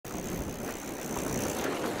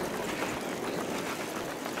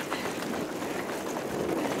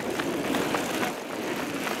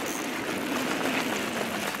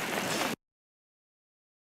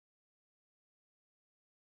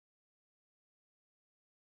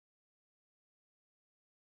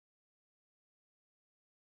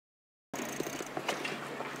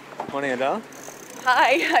Morning, Adele.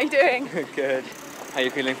 Hi, how you doing? Good. How are you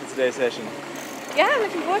feeling for today's session? Yeah, I'm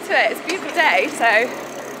looking forward to it. It's a beautiful day, so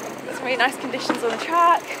there's some really nice conditions on the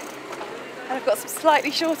track. And I've got some slightly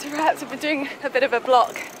shorter reps. I've been doing a bit of a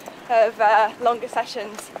block of longer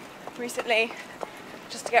sessions recently,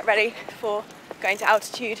 just to get ready for going to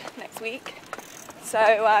altitude next week. So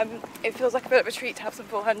it feels like a bit of a treat to have some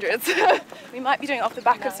 400s. We might be doing it off the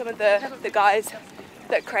back of some of the guys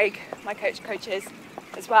that Craig, my coaches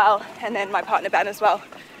as well, and then my partner Ben as well,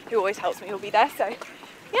 who always helps me, will be there. So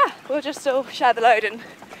yeah, we'll just all share the load and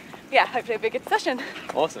yeah, hopefully it'll be a good session.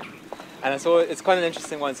 Awesome. And I saw it's quite an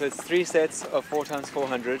interesting one. So it's 3 sets of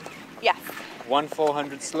 4x400. Yes. 1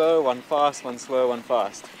 400 slow, 1 fast, 1 slow, 1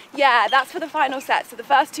 fast. Yeah, that's for the final set. So the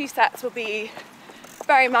first 2 sets will be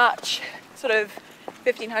very much sort of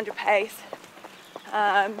 1500 pace.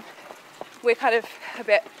 We're kind of a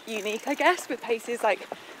bit unique, I guess, with paces. Like,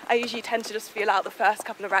 I usually tend to just feel out the first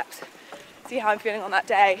couple of reps, see how I'm feeling on that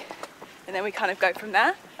day, and then we kind of go from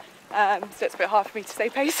there. So it's a bit hard for me to say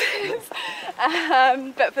paces.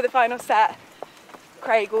 But for the final set,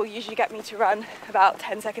 Craig will usually get me to run about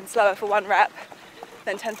 10 seconds slower for 1 rep,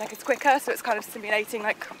 then 10 seconds quicker. So it's kind of simulating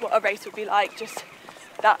like what a race would be like, just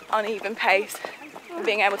that uneven pace and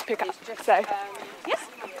being able to pick up. So yeah,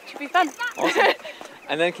 should be fun. Awesome.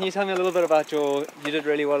 And then can you tell me a little bit about you did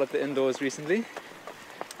really well at the indoors recently?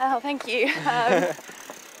 Oh, thank you. I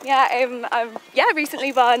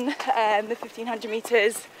recently won the 1500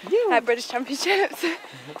 metres British Championships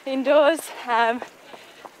indoors.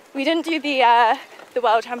 We didn't do the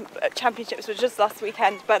World Championships, which was just last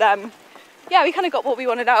weekend, but yeah, we kind of got what we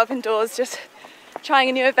wanted out of indoors, just trying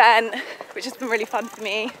a new event, which has been really fun for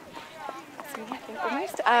me. I think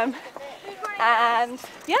almost. And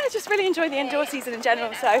yeah, just really enjoyed the indoor season in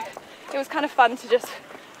general, so it was kind of fun to just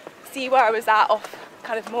see where I was at off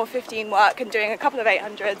kind of more 15 work and doing a couple of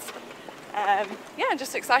 800s. Yeah, I'm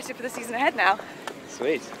just excited for the season ahead now.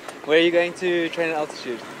 Sweet. Where are you going to train at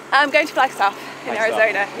altitude? I'm going to Flagstaff in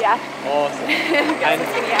Arizona, yeah. Awesome. And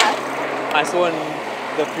I saw in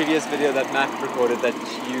the previous video that Matt recorded that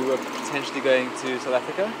you were potentially going to South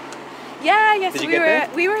Africa? Yeah, yes, Did you get there?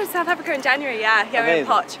 We were in South Africa in January, yeah. Yeah, we were in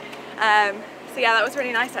Potch. So yeah, that was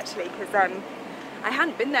really nice actually, because I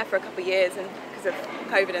hadn't been there for a couple of years, and because of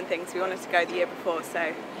COVID and things, we wanted to go the year before, so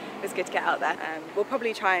it was good to get out there. We'll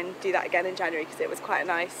probably try and do that again in January, because it was quite a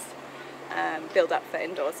nice build up for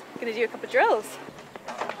indoors. I'm going to do a couple of drills.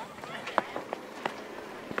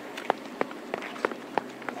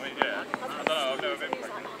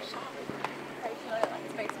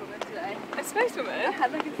 A space woman?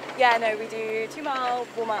 Yeah, no, we do 2 mile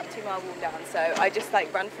warm up, 2 mile warm down. So I just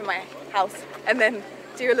like run from my house and then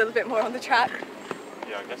do a little bit more on the track.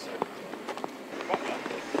 Yeah, I guess so.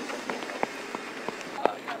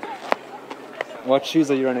 What shoes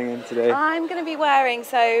are you running in today? I'm going to be wearing,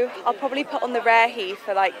 so I'll probably put on the Rare He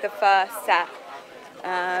for like the first set,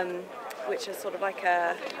 which is sort of like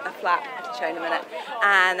a flat, I'll show in a minute.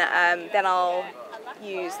 And then I'll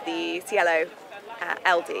use the Cielo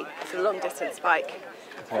LD, so a long distance bike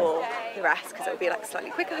for the rest, because it'll be like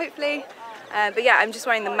slightly quicker hopefully. But yeah, I'm just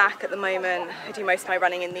wearing the Mac at the moment. I do most of my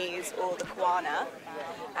running in these or the Kwana,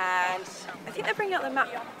 and I think they're bringing out the Mac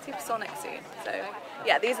Supersonic soon. So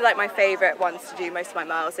yeah, these are like my favourite ones to do most of my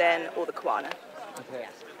miles in, or the Kwana. Okay.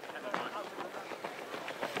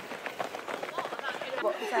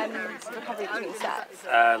 What was recovery between sets?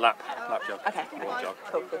 Lap jog. Okay. Walk jog.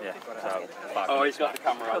 Cool. Yeah. So, oh, he's got the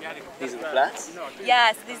camera on. These are the flats?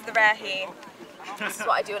 Yeah, so these are the Rare He. This is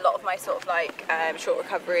what I do a lot of my sort of like short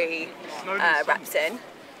recovery reps in.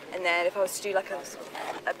 And then if I was to do like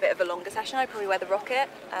a bit of a longer session, I'd probably wear the Rocket,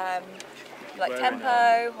 like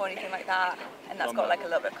Tempo or anything like that. And that's got like a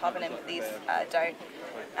little bit of carbon in, but these don't.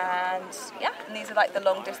 And yeah, and these are like the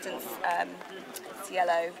long distance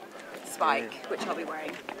Cielo Spike, which I'll be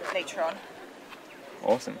wearing later on.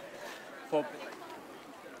 Awesome. Yeah,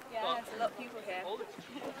 there's a lot of people here.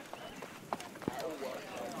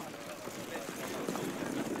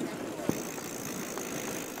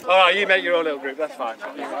 All right, you make your own little group, that's fine.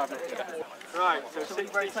 Right, so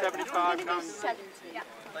 60, 75 now. 70. Yeah.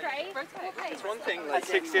 It's one thing, like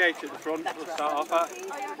 68 at the front, we'll start off at.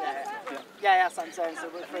 Yeah, that's what I'm saying, so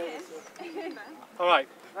we're through. All right,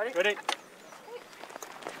 ready?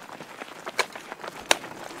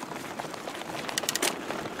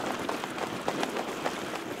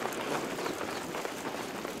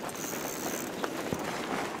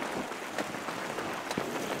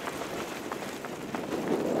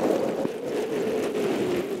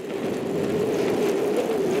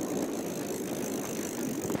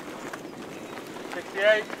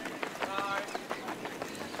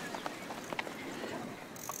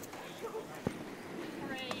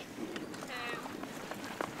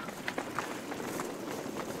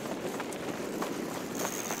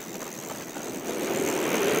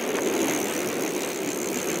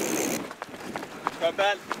 Go,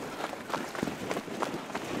 Ben.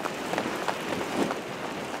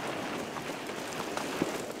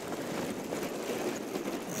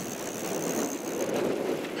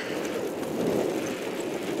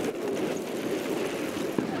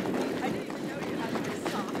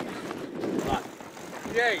 Right.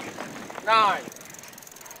 58, 9,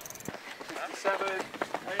 57,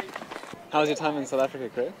 8. How was your time in South Africa,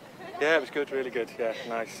 Craig? Yeah, it was good, really good. Yeah,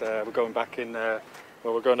 nice. We're going back in. Well,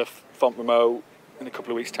 we're going to Fontremo in a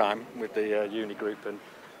couple of weeks' time with the uni group and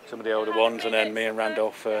some of the older ones, and then me and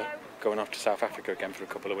Randolph going off to South Africa again for a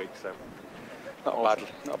couple of weeks. So not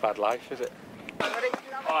a bad life, is it? Ready?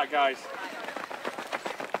 All right, guys.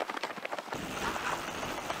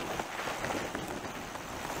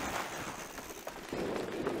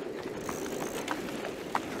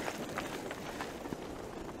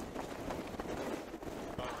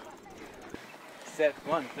 Set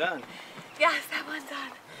one, done. Yes, that one's done.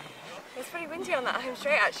 It was pretty windy on that home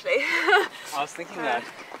straight actually. I was thinking that.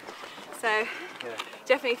 So Yeah.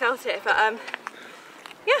 definitely felt it, but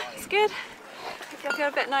yeah, it's good. I feel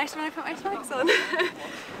a bit nicer when I put my spikes on.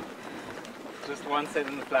 Just one set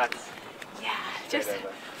in the flats. Yeah, just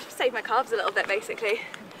save my carbs a little bit basically.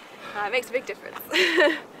 It makes a big difference.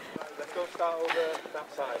 Let's go start over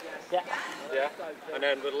that side. Yeah. Yeah, and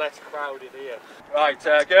then we're less crowded here. Right,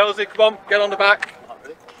 girlsy, come on, get on the back.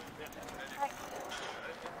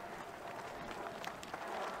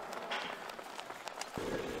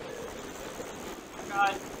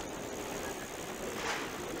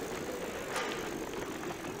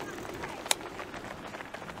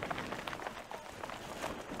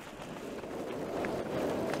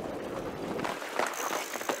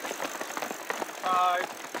 Five,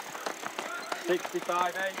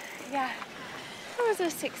 65, 8. Yeah, that was a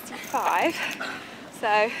 65. So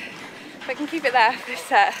if I can keep it there for this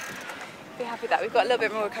set, be happy that we've got a little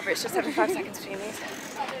bit more recovery. It's just 75 seconds between these.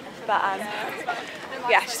 But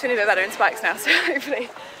yeah, just feeling a bit better in spikes now, so hopefully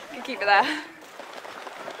I can keep it there.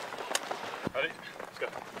 Ready? Let's go.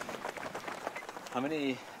 How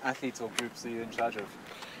many athletes or groups are you in charge of?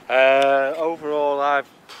 Overall, I've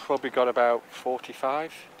probably got about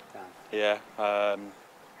 45. Yeah. Yeah.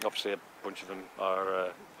 Obviously, a bunch of them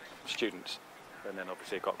are students, and then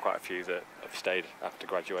obviously I've got quite a few that have stayed after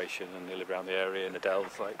graduation and they live around the area. And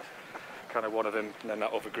Adelle's like kind of one of them, and then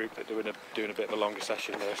that other group that doing a bit of a longer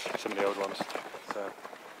session. There's some of the old ones. So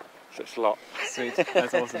it's a lot. Sweet,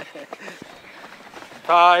 that's awesome.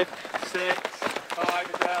 5, 6,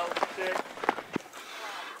 5, Adelle, 6.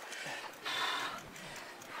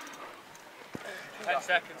 10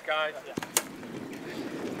 seconds, guys.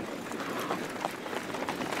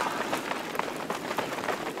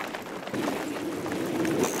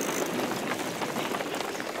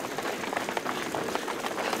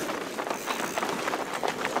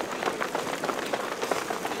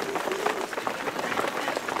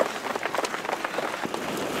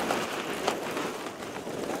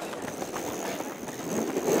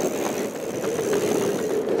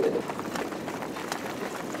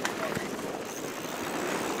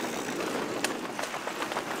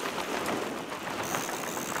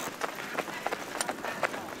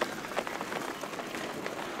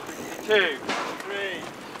 Two, 3,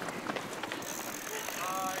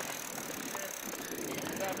 5,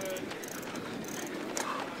 6, 7.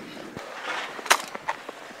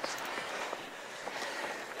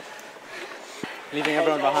 Leaving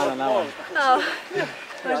everyone behind on that one. Oh,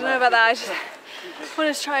 I don't know about that. I just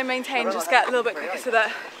wanted to try and maintain, just get a little bit quicker so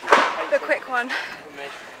that the quick one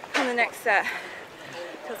on the next set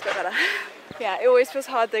feels a bit better. Yeah, it always feels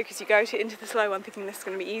hard though because you go into the slow one thinking this is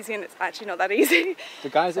going to be easy and it's actually not that easy. The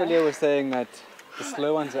guys earlier were saying that the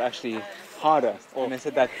slow ones are actually harder, and they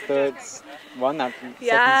said that third one, that second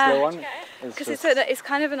slow one, is because just... it's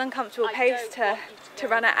kind of an uncomfortable pace to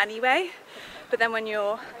run at anyway. But then when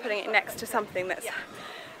you're putting it next to something that's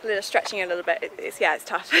a little stretching it a little bit, it's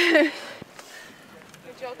tough. Would you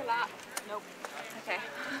jog a lap? Nope. Okay.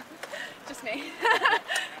 Just me.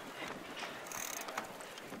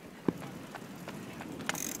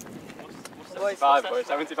 Boys, 75, boys,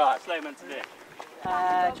 75. slow meant to do. Do you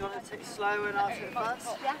want to take it slow and I'll take it first?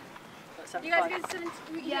 Yeah. That's You guys are going to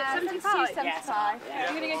 75? 75.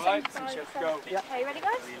 Yeah. You're going to go Alright, 75. let's go. Okay, ready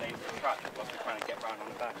guys? Relay the track whilst we're trying to get round on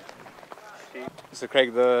the back. So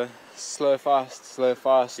Craig, the slow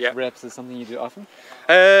fast Yeah. reps is something you do often?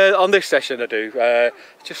 On this session I do,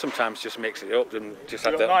 just sometimes just mix it up and just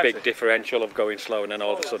have that big differential of going slow and then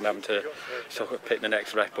all of a sudden having to sort of pick the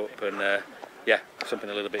next rep up and yeah,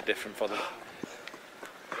 something a little bit different for them.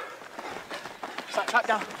 Back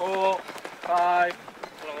down. 4, 5.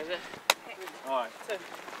 How long is it? Alright.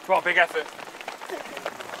 Come on, big effort.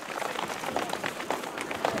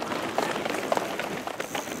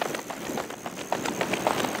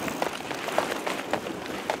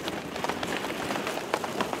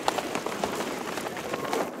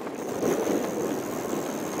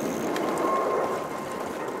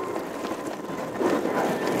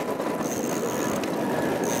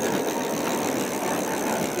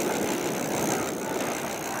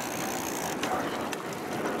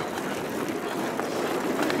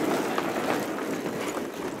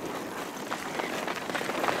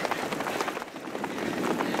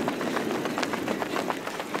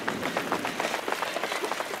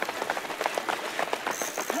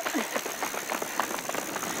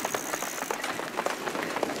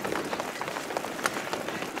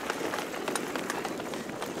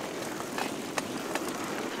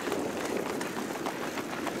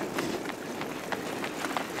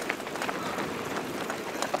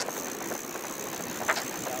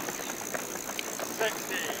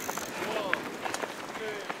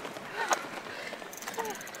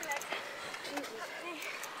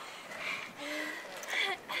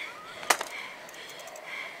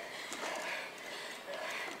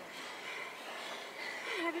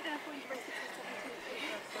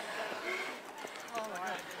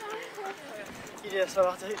 You do this, so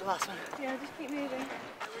I'll have to hit the last one. Yeah, just keep moving.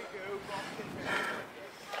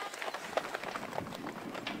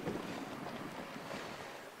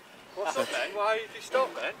 What's up then? Why did you stop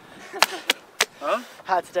then? Huh?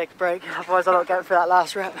 Had to take a break, otherwise I'm not going for that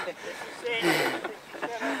last rep. It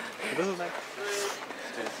doesn't make.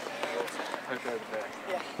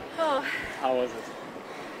 Yeah. Oh, How was it?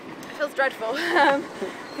 it feels dreadful. I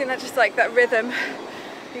think that's just like that rhythm.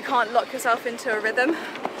 You can't lock yourself into a rhythm.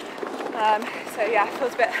 So yeah, it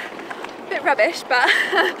feels a bit rubbish, but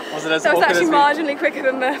Was it as that was awkward actually as we- marginally quicker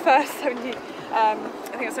than the first 70. I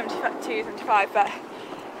think it was 72, 75, but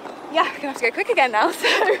yeah, we're gonna have to go quick again now. So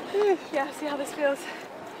yeah, see how this feels.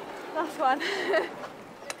 Last one.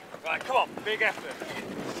 Right, come on, big effort.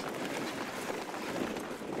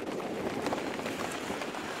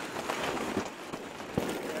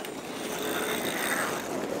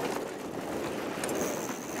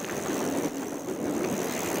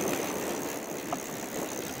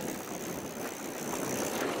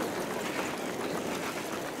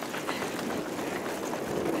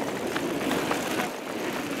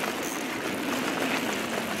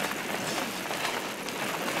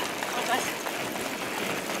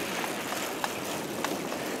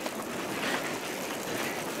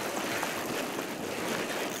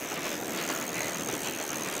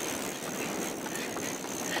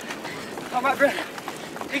 I'm right, Brent.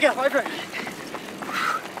 You go, right, Brent.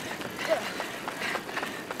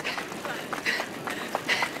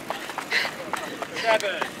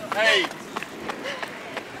 7, 8.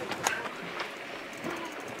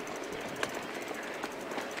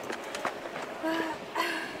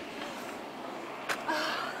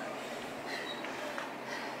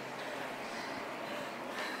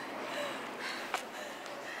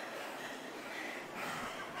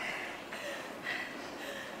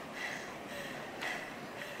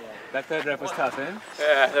 That third rep was tough, eh?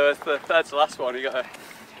 Yeah, that's the last one. You got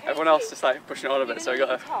everyone else just like pushing on a bit, so you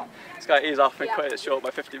got to ease off and cut it short by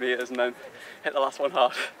 50 metres, and then hit the last one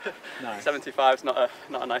hard. Nice. 75 is not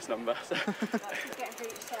a nice number. So.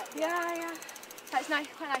 Yeah. That's nice,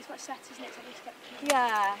 quite nice watch set, isn't it? So we just get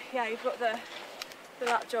Yeah, you've got the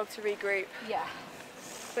lap jog to regroup. yeah.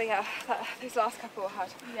 But yeah, these last couple were hard.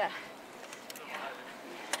 Yeah.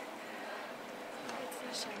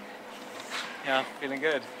 Good session. Yeah, feeling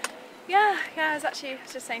good. Yeah, I was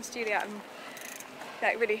just saying to Julia, I'm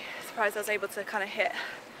like really surprised I was able to kind of hit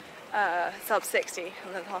sub 60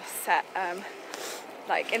 on the last set.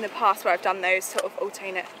 Like in the past where I've done those sort of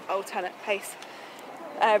alternate pace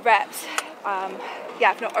reps,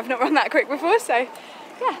 yeah, I've not run that quick before, so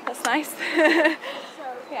yeah, that's nice.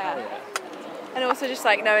 Yeah. And also just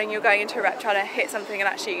like knowing you're going into a rep trying to hit something and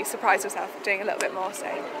actually surprise yourself doing a little bit more, so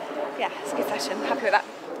yeah, it's a good session, happy with that.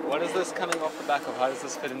 What is this coming off the back of? How does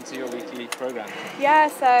this fit into your weekly program? Yeah,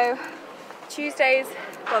 so Tuesdays,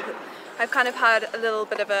 well, I've kind of had a little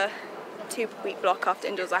bit of a 2-week block after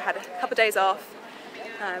indoors. I had a couple of days off,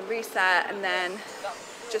 reset, and then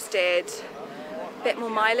just did a bit more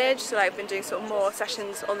mileage. So I've been doing sort of more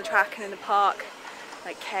sessions on the track and in the park,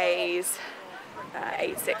 like Ks,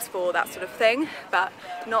 864, that sort of thing, but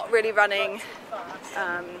not really running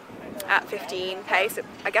at 15 pace.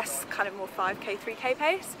 I guess kind of more 5k, 3k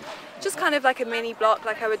pace. Just kind of like a mini block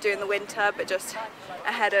like I would do in the winter, but just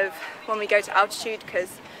ahead of when we go to altitude,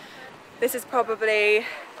 because this is probably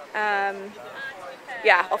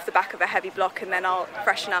yeah, off the back of a heavy block, and then I'll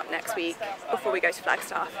freshen up next week before we go to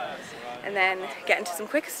Flagstaff, and then get into some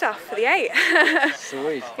quicker stuff for the 8.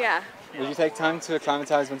 Sweet. Yeah. Will you take time to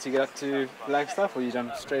acclimatise once you get up to Flagstaff, or you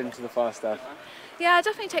jump straight into the fast stuff? Yeah, I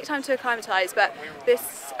definitely take time to acclimatise, but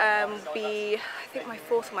this will be, I think, my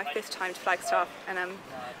 4th or my 5th time to Flagstaff, and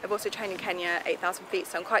I've also trained in Kenya 8,000 feet,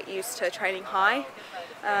 so I'm quite used to training high.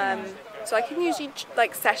 So I can usually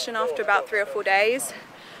like session after about 3 or 4 days,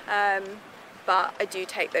 but I do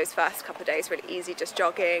take those first couple of days really easy, just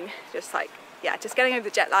jogging, just like, yeah, just getting over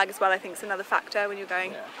the jet lag as well, I think is another factor when you're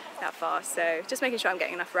going that fast, so just making sure I'm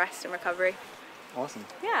getting enough rest and recovery. Awesome.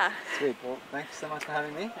 Yeah. Sweet. Well, thank you so much for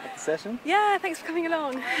having me at the session. Yeah, thanks for coming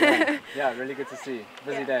along. Yeah, really good to see.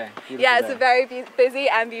 Busy day. Beautiful Yeah, it's day. a very busy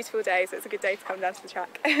and beautiful day, so it's a good day to come down to the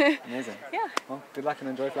track. Amazing. Yeah. Well, good luck and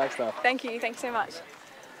enjoy Flagstaff. Thank you so much.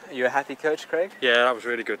 Are you a happy coach, Craig? Yeah, that was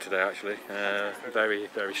really good today actually. Very,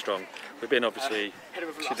 very strong. We've been obviously,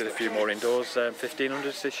 she did a few more indoors,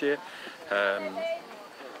 1500s this year.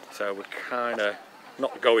 So we're kind of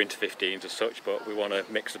not going to 15s as such, but we want to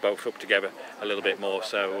mix the both up together a little bit more.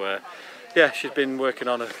 So yeah, she's been working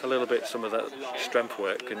on a little bit some of that strength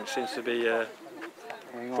work, and it seems to be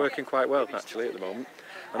working quite well actually at the moment.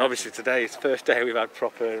 And obviously today is the first day we've had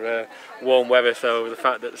proper warm weather, so the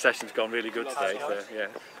fact that the session's gone really good today, so yeah,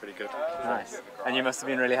 pretty good. Nice. And you must have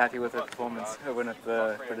been really happy with the performance when at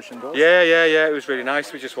the British Indoors? Yeah, it was really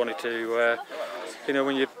nice. We just wanted to, you know,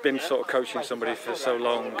 when you've been sort of coaching somebody for so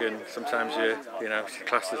long, and sometimes you know,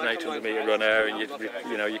 classed as an 800 metre runner, and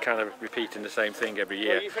you're kind of repeating the same thing every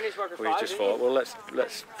year. We just thought, well, let's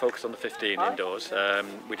focus on the 15 indoors.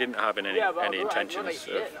 We didn't have any intentions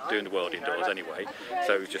of doing the World Indoors anyway,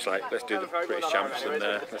 so it was just like, let's do the British Champs and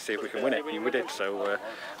let's see if we can win it. And we did, so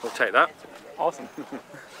we'll take that. Awesome.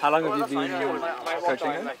 How long have you been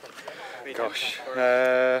coaching him? Gosh,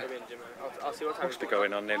 must be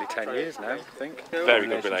going on nearly 10 years now, I think. Very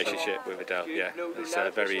good relationship with Adelle, yeah. It's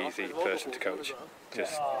a very easy person to coach.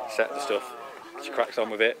 Just set the stuff, she cracks on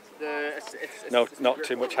with it. No, not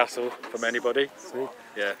too much hassle from anybody. Sweet.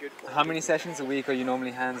 Yeah. How many sessions a week are you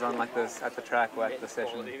normally hands-on like this at the track or at the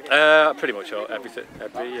session? Pretty much every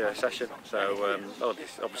session. So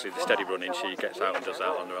obviously the steady running, she gets out and does that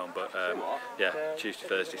on her own. But yeah, Tuesday,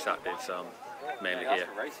 Thursday, Saturday, so I'm mainly here.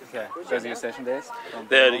 Okay. Those are your session days?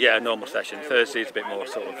 Yeah, normal session. Thursday's a bit more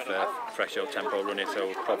sort of fresh old tempo running, so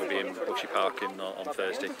we'll probably be in Bushy Park on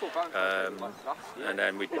Thursday. And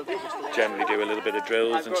then we generally do a little bit of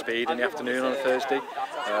drills and speed in the afternoon on a Thursday.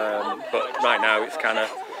 But right now it's kind of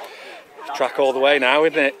track all the way now,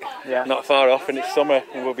 isn't it? Yeah. Not far off, and it's summer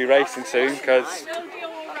and we'll be racing soon, because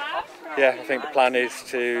yeah, I think the plan is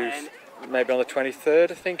to maybe on the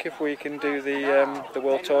 23rd, I think, if we can do the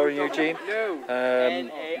World Tour in Eugene.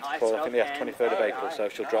 For I think yeah, 23rd of April, so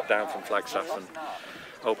she'll drop down from Flagstaff and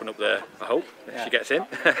open up there, I hope, if she gets in.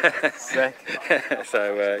 So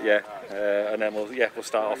and then we'll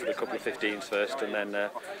start off with a couple of 15s first, and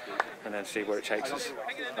then see where it takes us.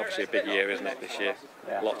 Obviously a big year, isn't it, this year?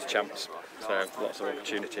 Yeah. Lots of champs, so lots of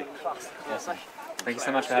opportunity. Awesome. Thank you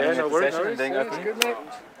so much for having me at the session and being open. Good, mate.